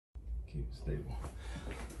Keep it stable.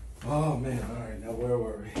 Oh man, all right, now where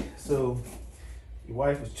were we? So, your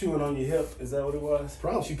wife was chewing on your hip, is that what it was?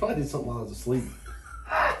 Probably, she probably did something while I was asleep.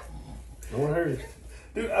 No one heard.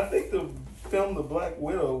 Dude, I think the film The Black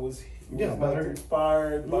Widow was like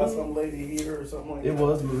inspired by some lady here or something like that. It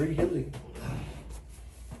was Marie Hilly.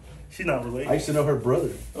 She's not related. I used to know her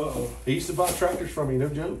brother. Uh-oh. He used to buy tractors from me, no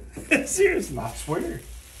joke. Seriously? I swear.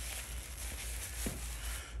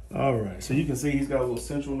 All right, so you can see he's got a little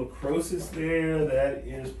central necrosis there. That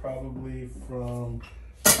is probably from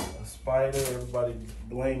a spider. Everybody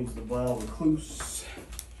blames the brown recluse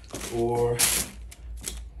or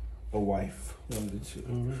a wife. One of the two.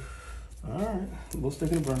 All right, a little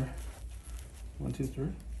stick in the burner. 1, 2,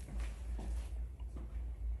 3.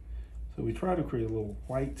 So we try to create a little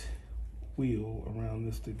white wheel around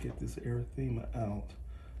this to get this erythema out.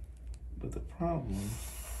 But the problem,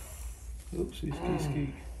 oops,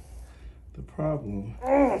 ski. The problem,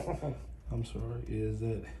 I'm sorry, is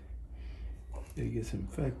that it gets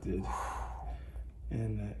infected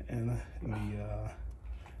and the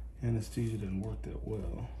anesthesia didn't work that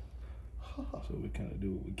well. So we kind of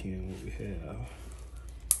do what we can, what we have.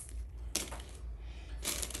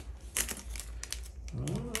 All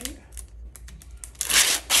right.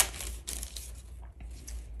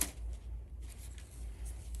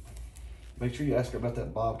 Make sure you ask her about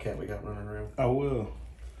that bobcat we got running around. I will.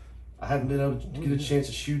 I haven't been able to get a chance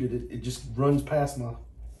to shoot it. It just runs past my...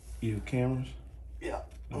 You cameras? Yeah.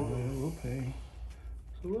 We'll pay.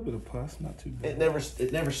 It's a little bit of pus, not too bad.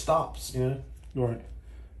 It never stops, you know? Right.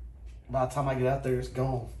 By the time I get out there, it's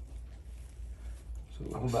gone. So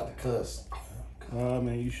I'm about to cuss. Oh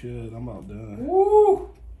man, you should. I'm about done. Woo!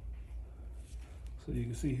 So you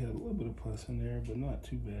can see he had a little bit of pus in there, but not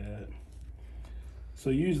too bad. So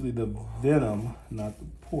usually the venom, not the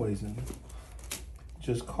poison,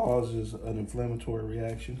 just causes an inflammatory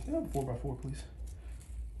reaction. Can I have a 4x4, please?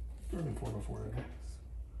 Throw me 4x4 right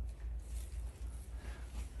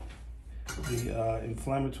there. The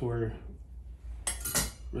inflammatory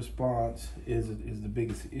response is the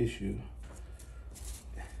biggest issue.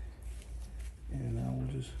 And now we'll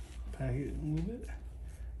just pack it a little bit.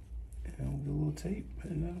 And we'll get a little tape.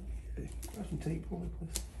 And that'll be it. Grab some tape for me,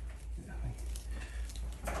 please. Yeah, thank you.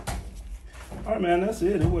 All right, man, that's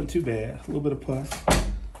it. It wasn't too bad. A little bit of pus.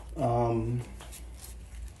 I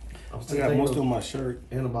got most of my shirt.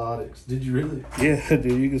 Antibiotics. Did you really? Yeah,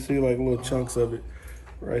 dude. You can see like little chunks of it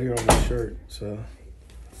right here on the shirt. So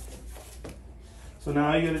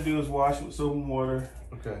now all you gotta do is wash it with soap and water.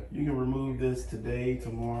 Okay. You can remove this today,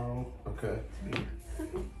 tomorrow. Okay.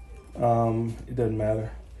 It doesn't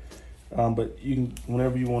matter. But you can,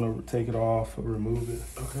 whenever you want to take it off or remove it.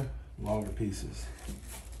 Okay. Longer pieces.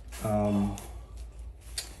 And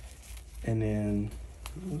then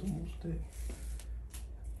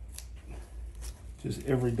just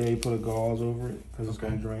every day put a gauze over it because it's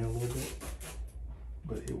going to drain a little bit,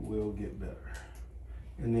 but it will get better.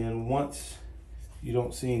 And then once you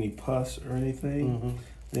don't see any pus or anything,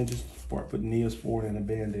 then just start putting Neosporin and a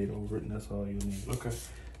Band-Aid over it, and that's all you'll need. Okay.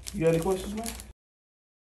 You got any questions, man?